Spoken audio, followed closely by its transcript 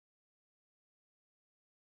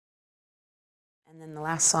And then the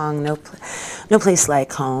last song, No Place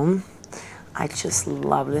Like Home. I just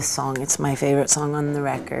love this song. It's my favorite song on the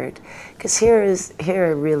record. Because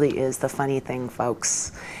here really is the funny thing,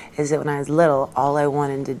 folks, is that when I was little, all I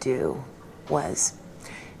wanted to do was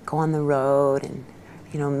go on the road and,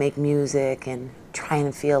 make music and try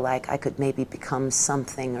and feel like I could maybe become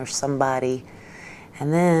something or somebody.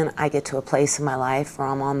 And then I get to a place in my life where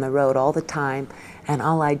I'm on the road all the time, and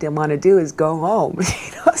all I want to do is go home.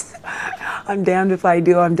 I'm damned if I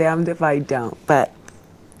do, I'm damned if I don't. But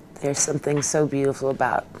there's something so beautiful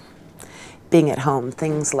about being at home.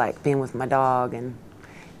 Things like being with my dog and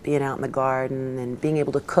being out in the garden and being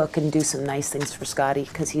able to cook and do some nice things for Scotty,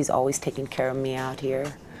 because he's always taking care of me out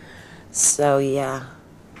here. So yeah,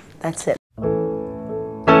 that's it.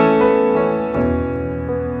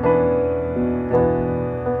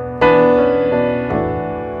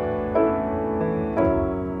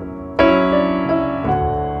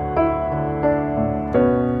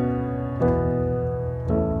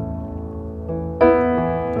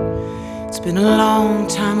 It's been a long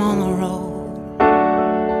time on the road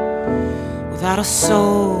without a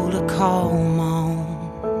soul to call my own.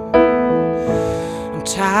 I'm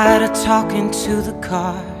tired of talking to the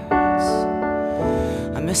cars.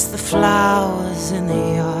 I miss the flowers in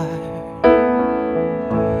the yard.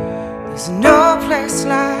 There's no place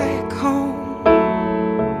like home,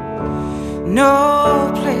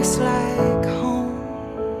 no place like home.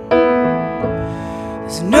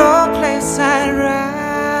 There's no place I'd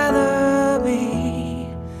rather be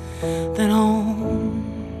than home.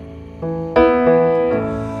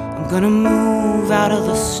 I'm gonna move out of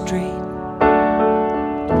the street,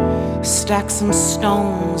 stack some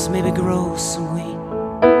stones, maybe grow some wheat,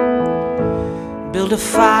 build a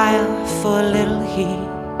fire for a little heat,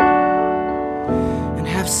 and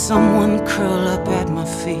have someone curl up at my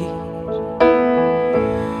feet.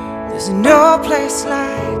 There's no place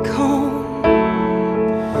like home,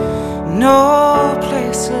 no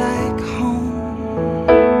place like home.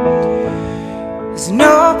 There's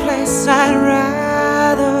no place I'd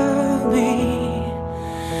rather be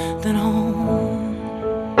than home.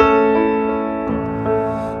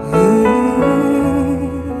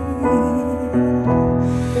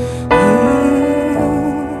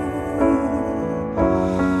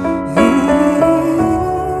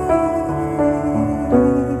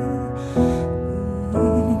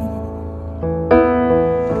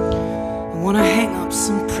 I wanna hang up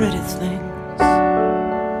some pretty things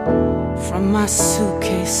from my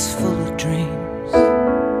suitcase full of dreams.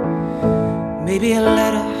 Maybe a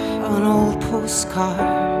letter, an old postcard,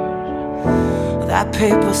 that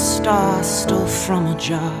paper star I stole from a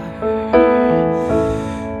jar.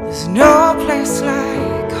 There's no place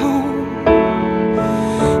like home,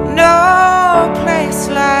 no place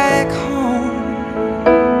like home.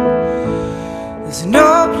 There's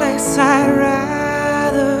no place I'd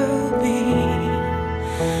rather be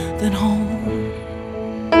than home.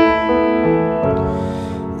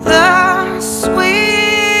 The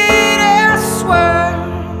sweetest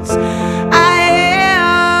words I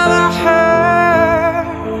ever heard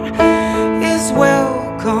is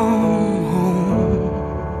welcome home.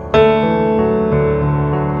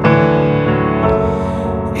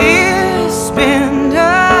 It's been a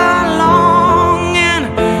long and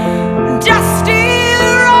dusty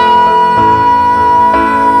road.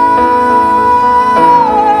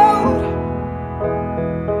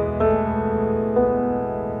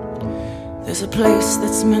 There's a place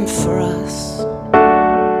that's meant for us,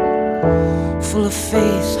 full of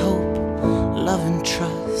faith, hope, love and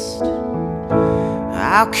trust.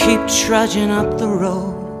 I'll keep trudging up the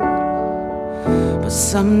road, but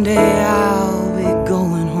someday I'll be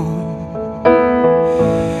going home.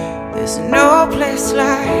 There's no place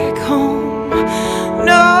like home,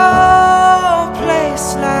 no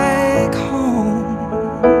place like home.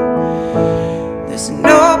 There's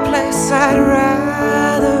no place I'd rather